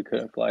flooded, so we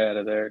couldn't fly out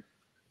of there.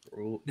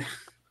 Oh,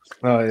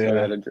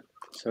 yeah.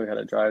 So we had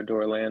to drive to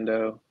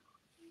Orlando,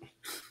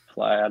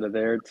 fly out of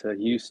there to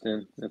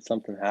Houston, and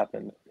something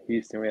happened.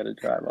 Houston, we had to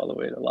drive all the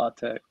way to La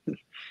Tech.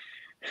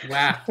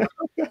 Wow.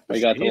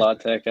 We got to La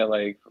Tech at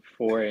like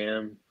 4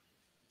 a.m.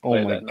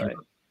 Oh, my that God. night.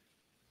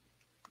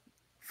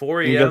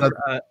 4 a.m.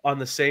 On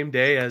the same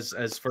day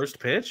as first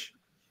pitch?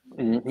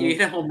 Mm-hmm. You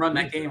hit a home run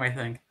that game, I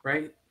think,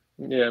 right?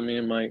 Yeah, me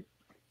and Mike.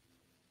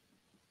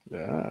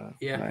 Yeah.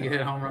 Yeah, you hit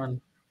a home run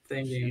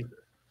same game.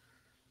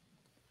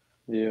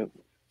 Yep.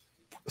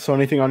 So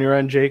anything on your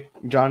end, Jake,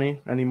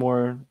 Jonny? Any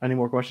more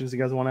questions you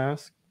guys want to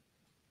ask?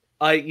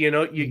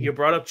 You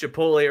brought up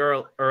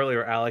Chipotle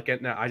earlier, Alec,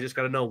 and now I just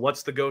got to know,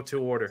 what's the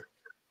go-to order?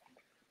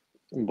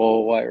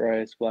 Bowl, white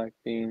rice, black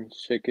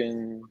beans,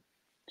 chicken,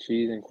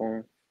 cheese, and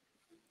corn.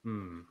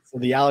 So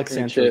the Alec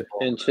Sanchez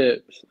and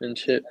chips.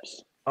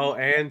 Oh,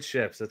 and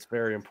chips. That's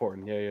very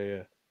important.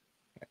 Yeah.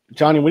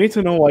 Jonny, we need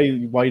to know why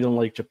you don't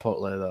like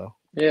Chipotle though.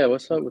 Yeah,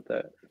 what's up with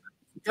that?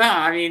 Yeah,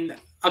 I mean,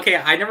 okay,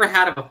 I never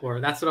had it before.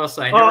 That's what I'll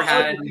say. I never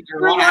had it. I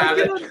want to have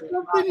it.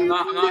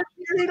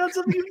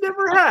 Something you've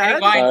never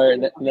had. All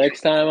right,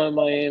 next time I'm in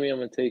Miami, I'm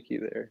gonna take you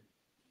there.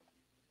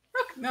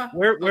 No.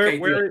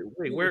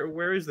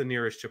 Where is the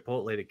nearest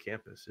Chipotle to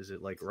campus? Is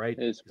it like right?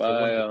 It's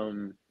by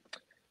on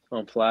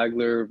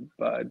Flagler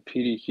by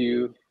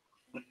PDQ.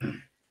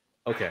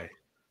 Okay.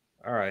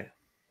 All right.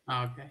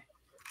 Okay.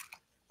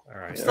 All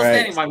right. I'm still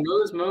standing by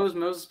Moe's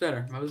is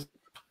better. Moe's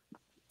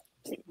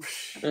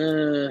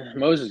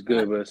is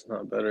good, but it's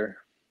not better.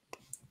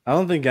 I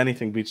don't think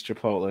anything beats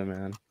Chipotle,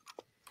 man.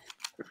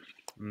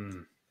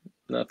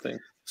 Nothing.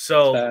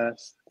 So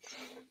fast.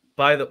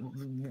 By the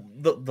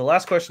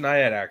last question I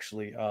had,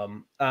 actually,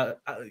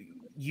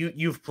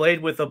 you've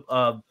played with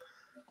a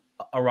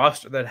a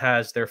roster that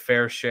has their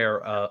fair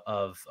share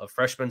of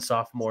freshmen,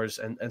 sophomores,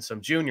 and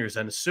some juniors,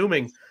 and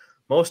assuming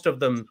most of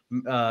them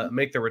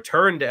make their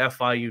return to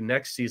FIU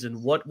next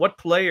season, what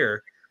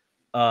player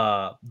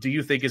do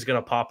you think is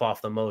going to pop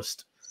off the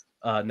most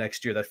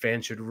next year that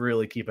fans should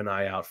really keep an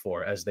eye out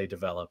for as they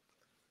develop?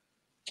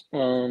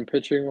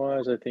 Pitching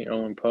wise, I think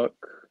Owen Puck.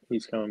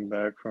 He's coming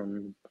back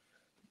from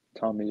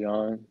Tommy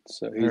John,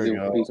 so he's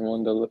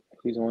one to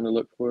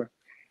look for.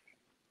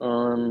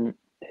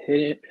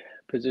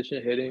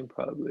 Hitting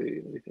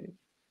probably. Let me think.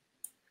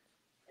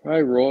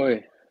 Probably Roy.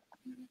 I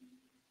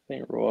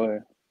think Roy.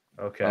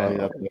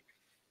 Okay.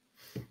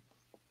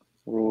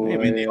 Roy. He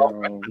made the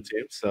all-freshman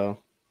team, so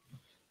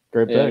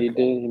great pick. Yeah, he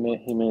did.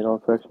 He made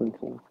all freshman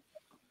team.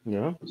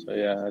 Yeah. So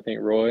yeah, I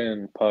think Roy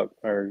and Puck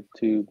are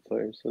two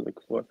players to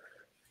look for.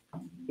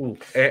 Ooh,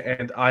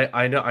 and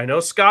I know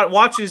Scott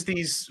watches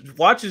these.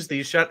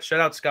 Shout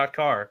out Scott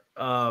Carr.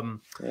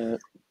 Yeah.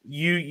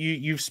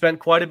 You've spent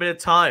quite a bit of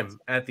time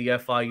at the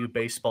FIU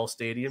baseball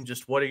stadium.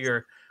 Just what are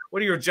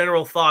your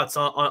general thoughts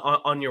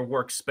on your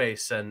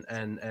workspace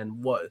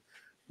and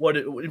what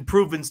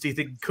improvements do you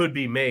think could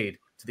be made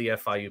to the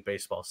FIU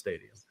baseball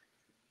stadium?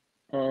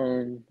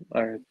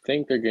 I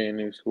think they're getting a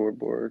new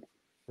scoreboard.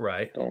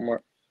 Right. Oh,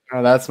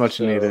 that's much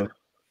needed.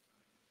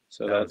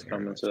 So that's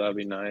coming. So that'd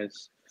be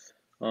nice.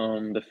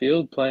 The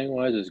field playing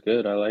wise is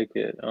good. I like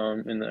it.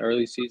 In the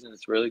early season,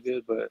 it's really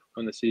good, but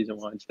when the season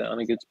winds down,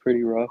 it gets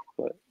pretty rough.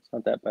 But it's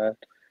not that bad.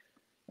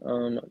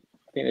 I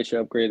think they should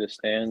upgrade the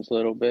stands a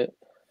little bit.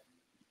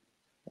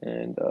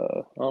 And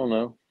I don't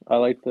know. I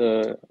like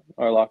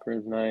our locker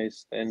room's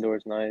nice. The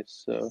indoor's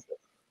nice. So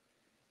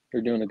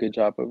they're doing a good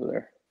job over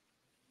there.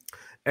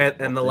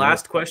 And the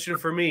last question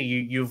for me,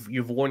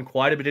 you've worn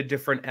quite a bit of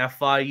different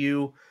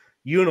FIU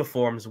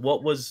uniforms.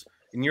 What was,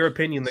 in your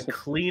opinion, the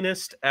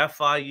cleanest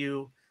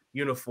FIU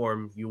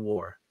uniform you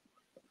wore?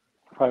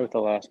 Probably with the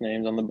last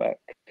names on the back.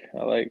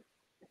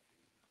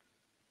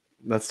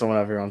 That's the one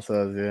everyone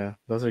says. Yeah,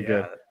 those are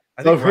good.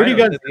 I think I've heard you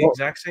guys the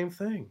exact same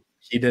thing.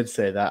 He did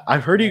say that.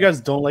 I've heard you guys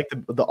don't like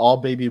the all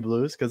baby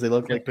blues because they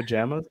look like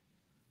pajamas.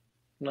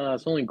 No,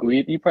 it's only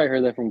Guido. You probably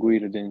heard that from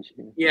Guido, didn't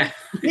you? Yeah.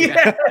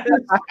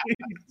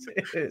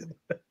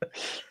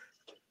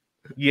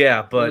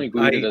 Yeah, but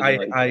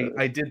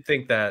I did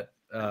think that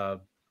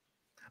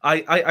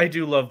I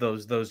do love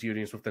those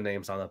unions with the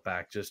names on the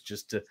back just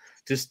to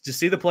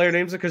see the player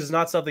names, because it's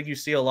not something you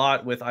see a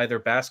lot with either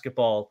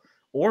basketball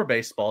or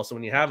baseball. So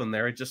when you have them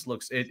there, it just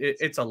looks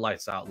it's a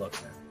lights out look,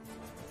 man.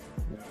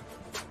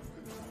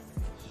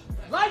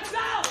 Lights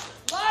out!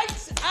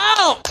 Lights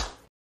out!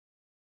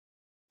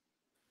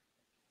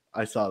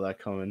 I saw that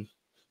coming.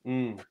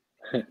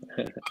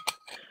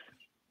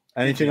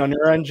 Anything on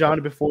your end,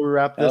 John, before we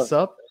wrap this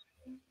up?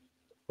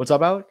 What's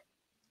up, Alec?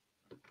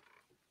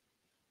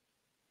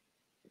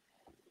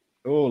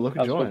 Oh, look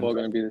at Jonny. How's football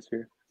going to be this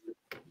year?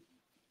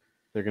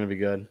 They're going to be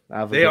good.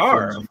 They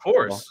are, of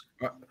course.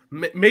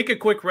 Make a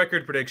quick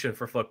record prediction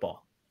for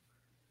football.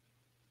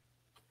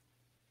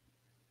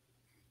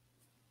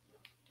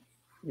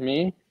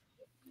 Me?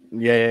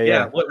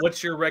 Yeah.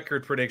 What's your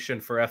record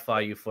prediction for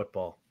FIU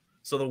football?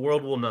 So the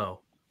world will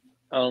know.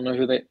 I don't know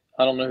who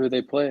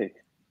they play.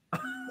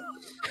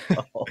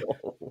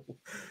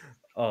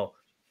 Oh.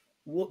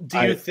 Well, do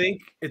you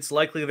think it's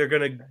likely they're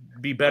going to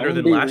be better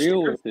than last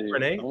year?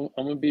 I'm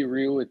going to be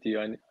real with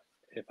you.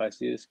 If I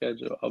see the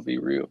schedule, I'll be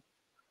real.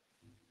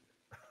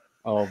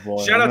 Oh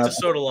boy! Shout out to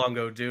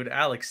Sotolongo, dude.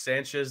 Alec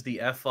Sanchez, the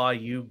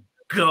FIU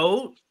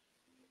GOAT.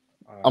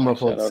 I'm gonna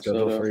pull up the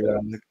schedule for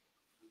you.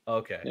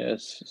 Okay.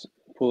 Yes,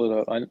 pull it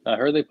up. I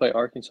heard they play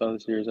Arkansas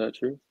this year. Is that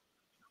true?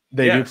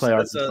 They do play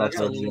Arkansas.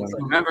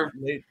 Remember,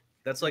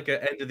 that's like an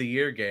end of the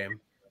year game.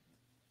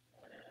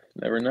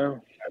 Never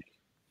know.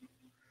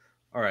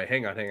 All right,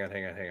 hang on.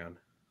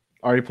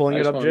 Are you pulling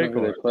it up, Jake?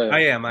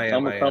 I am.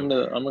 I'm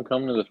gonna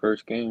come to the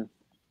first game.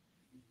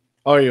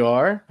 Oh, you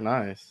are?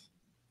 Nice.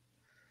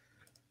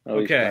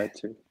 Okay.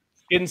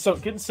 Getting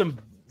some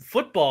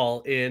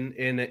football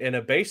in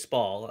a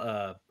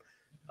baseball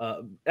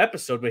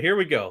episode, but here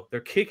we go. They're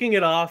kicking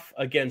it off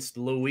against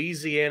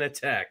Louisiana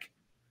Tech.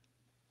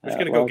 Who's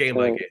going to go game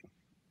by game?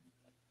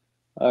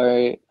 All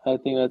right, I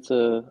think that's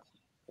a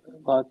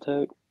La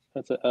Tech.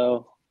 That's an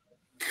L.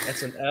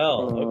 That's an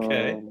L.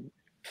 Okay.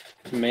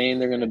 Maine,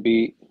 they're going to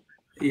beat.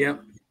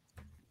 Yep.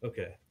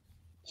 Okay.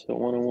 So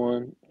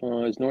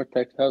 1-1. Is North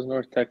Texas? How's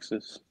North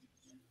Texas?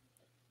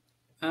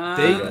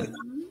 I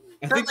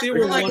think they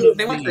were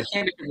they went to the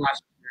championship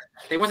last year.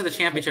 They went to the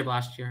championship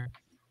last year.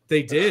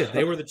 They did.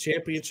 They were the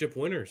championship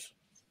winners.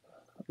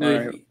 All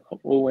right,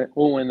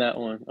 we'll win that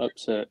one.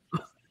 Upset.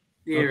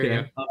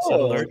 Okay. Upset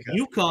alert.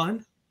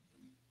 UConn.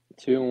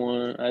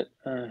 2-1. I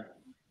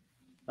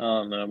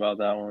don't know about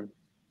that one.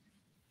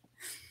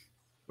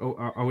 Oh,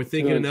 are we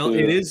thinking an L?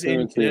 It is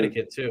in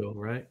Connecticut too,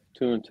 right?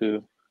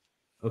 2-2.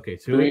 Okay,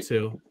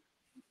 2-2.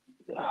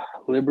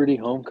 Liberty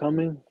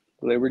homecoming.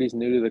 Liberty's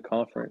new to the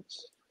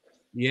conference.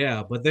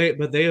 Yeah, but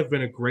they have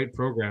been a great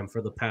program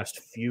for the past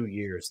few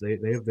years.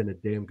 They have been a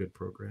damn good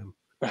program.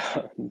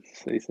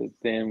 They said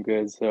damn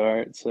good. So all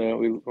right, so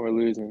we're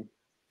losing.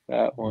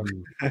 That one.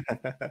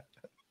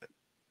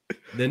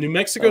 The New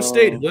Mexico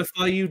State, who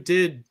FIU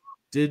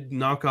did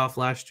knock off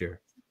last year.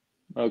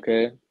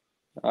 Okay.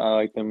 I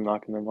like them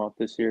knocking them off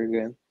this year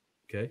again.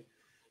 Okay.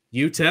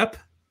 UTEP.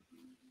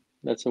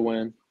 That's a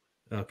win.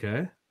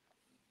 Okay.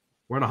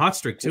 We're on a hot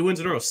streak. 2 wins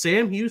in a row.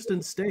 Sam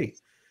Houston State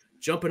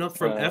jumping up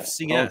from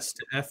FCS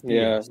to FBS.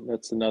 Yeah,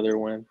 that's another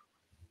win.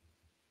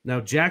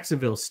 Now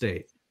Jacksonville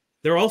State.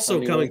 They're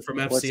also coming from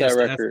FCS what's that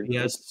record? to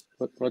FBS.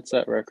 What's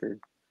that record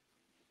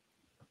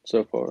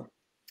so far?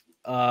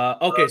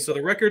 Okay, so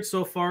the record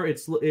so far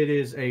it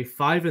is a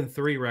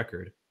 5-3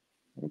 record.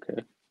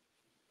 Okay.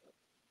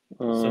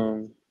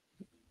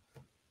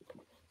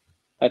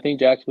 I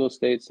think Jacksonville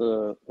State's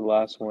the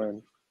last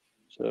win.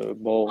 So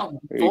bowl.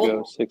 There you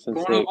go, 6-6.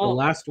 The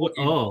last one.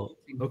 Oh,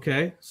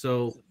 okay.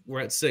 So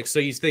we're at 6. So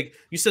you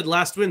said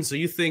last win. So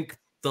you think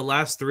the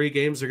last 3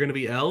 games are going to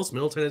be L's?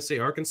 Middle Tennessee,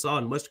 Arkansas,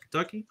 and West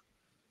Kentucky.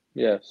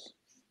 Yes.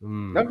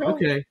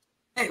 Okay.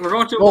 Hey, we're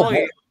going to a bowl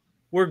game.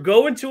 We're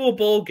going to a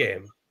bowl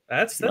game.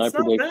 That's my not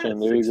prediction.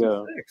 bad. There you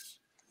go.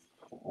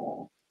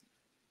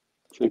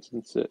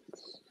 6-6.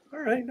 All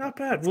right, not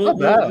bad.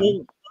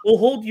 We'll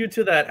hold you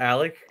to that,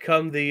 Alec.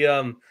 Come the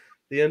end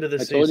of the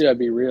season. I told you I'd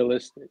be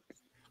realistic.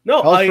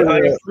 No, I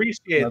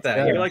appreciate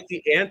that. You're like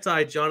the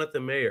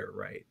anti-Jonathan Mayer,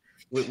 right?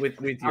 With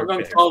your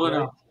I'm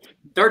 12-0.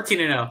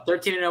 13-0.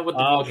 13-0 with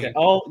the bowl game.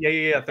 Oh,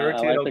 yeah.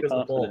 13-0 because the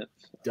the bowl.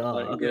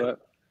 Duh.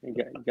 You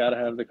got to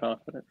have the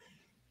confidence.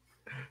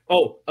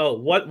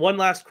 One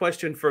last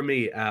question for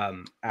me,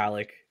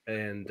 Alec.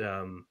 And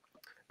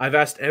I've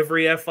asked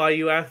every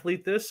FIU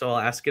athlete this, so I'll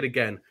ask it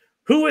again.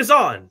 Who is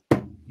on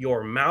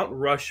your Mount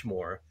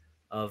Rushmore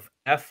of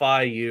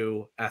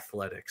FIU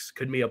athletics?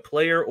 Could be a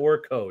player or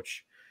a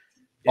coach.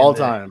 All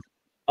time.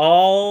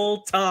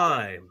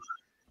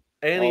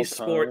 Any All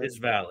sport time. is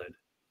valid.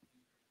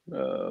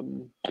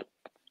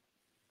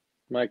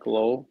 Mike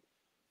Lowell.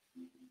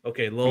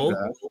 Okay, Lowell.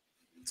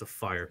 It's a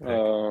fire pick.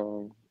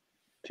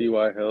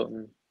 T.Y.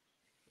 Hilton.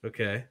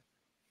 Okay.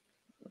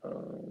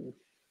 Do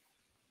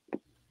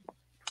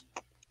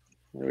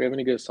we have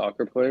any good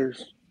soccer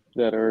players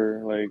that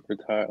are like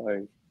retired?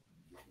 Like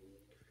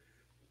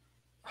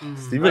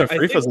Steven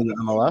Afrifa's in the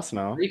MLS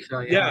now.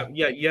 Yeah.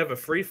 You have a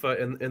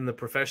Afrifa in the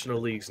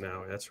professional leagues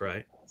now. That's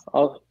right.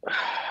 I'll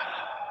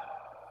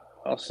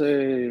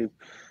say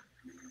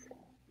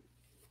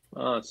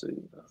honestly,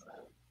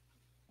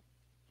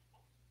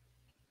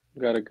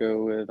 gotta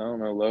go with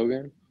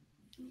Logan.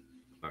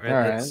 All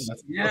right.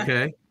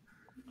 Okay.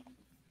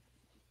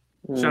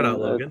 Shout out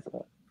Logan.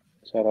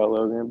 Shout out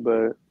Logan,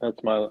 but that's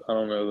I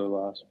don't know the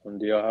last one.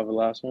 Do y'all have a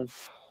last one?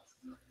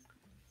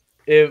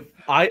 If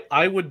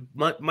I would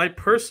my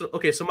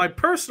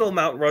personal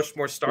Mount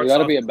Rushmore starts. You got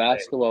to be a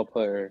basketball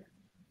player,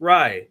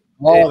 right?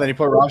 Oh, then you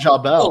put Rajah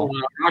Bell.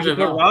 You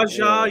put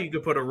Rajah. You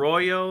could put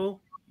Arroyo.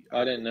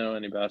 I didn't know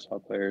any basketball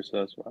players, so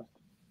that's why.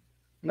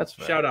 That's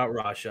fair. Shout out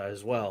Rajah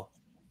as well.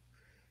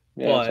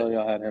 Yeah, I saw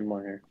y'all had him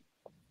on here.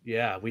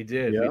 Yeah, we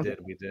did. Yeah.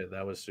 We did.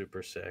 That was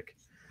super sick.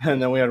 And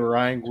then we had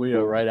Ryan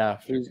Guia right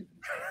after.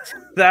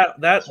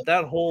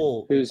 That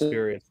whole Who's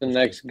experience. The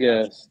next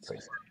guest.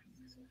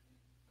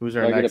 Who's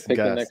our next pick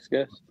guest? The next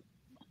guest?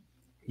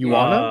 You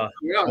wanna?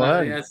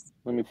 Yes.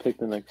 Let me pick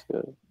the next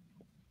guest.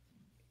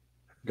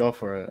 Go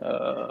for it.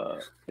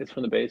 It's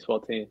from the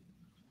baseball team.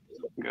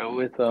 Go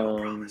with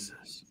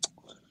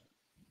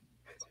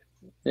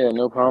Yeah,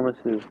 no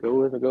promises.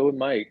 Go with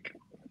Mike.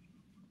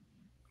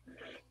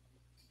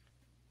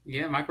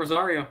 Yeah, Mike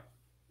Rosario.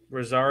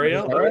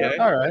 Okay.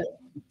 All right.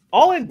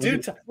 All in due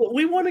time.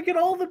 We want to get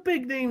all the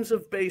big names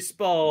of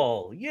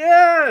baseball.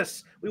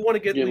 Yes, we want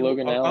to get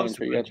Logan Allen.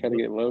 You gotta try to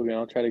get Logan.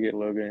 I'll try to get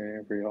Logan in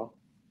here for y'all.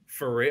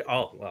 For real?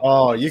 Oh, well.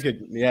 Oh, you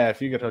could. Yeah,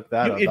 if you could hook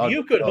that up. If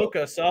you could hook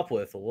us up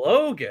with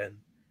Logan.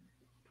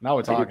 Now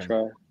we're talking.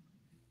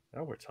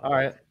 Now we're talking. All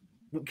right.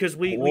 Because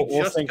we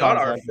just think got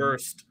on our that.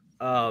 first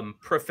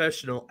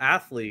professional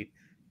athlete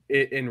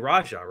in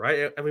Rajah,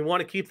 right? And we want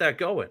to keep that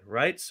going,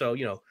 right? So,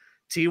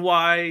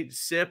 TY,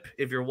 SIP,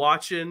 if you're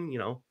watching,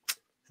 hit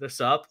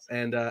us up.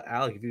 And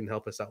Alec, if you can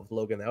help us out with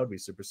Logan, that would be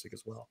super sick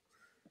as well.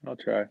 I'll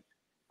try.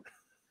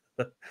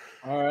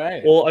 All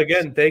right. Well,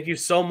 again, thank you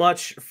so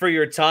much for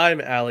your time,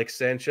 Alec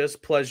Sanchez.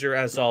 Pleasure,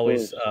 as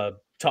always,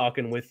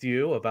 talking with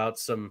you about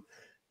some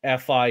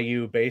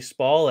FIU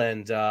baseball.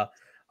 And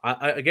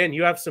again,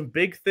 you have some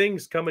big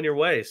things coming your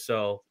way.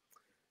 So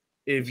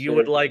if you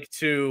would like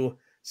to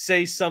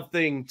say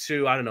something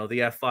to, I don't know, the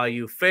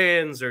FIU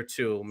fans or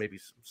to maybe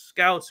some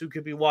scouts who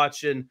could be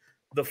watching,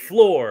 the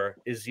floor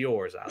is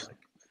yours, Alec.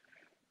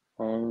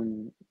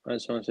 I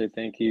just want to say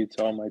thank you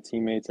to all my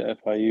teammates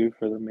at FIU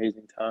for the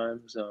amazing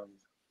times.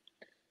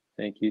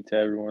 Thank you to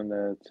everyone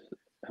that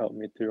helped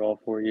me through all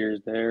 4 years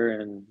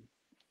there, and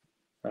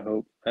I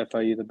hope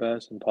FIU the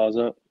best and Paws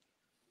up.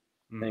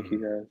 Thank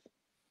you, guys.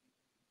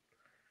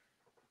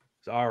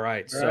 All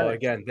right. So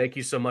again, thank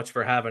you so much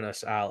for having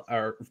us, Al.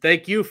 Or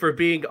thank you for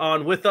being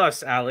on with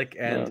us, Alec,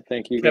 and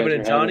thank you, Kevin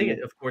and Jonny.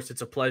 Of course,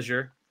 it's a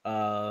pleasure.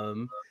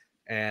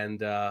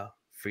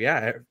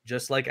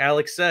 Just like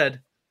Alex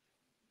said,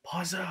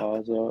 Paws up.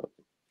 Paws up.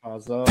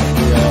 Paws up.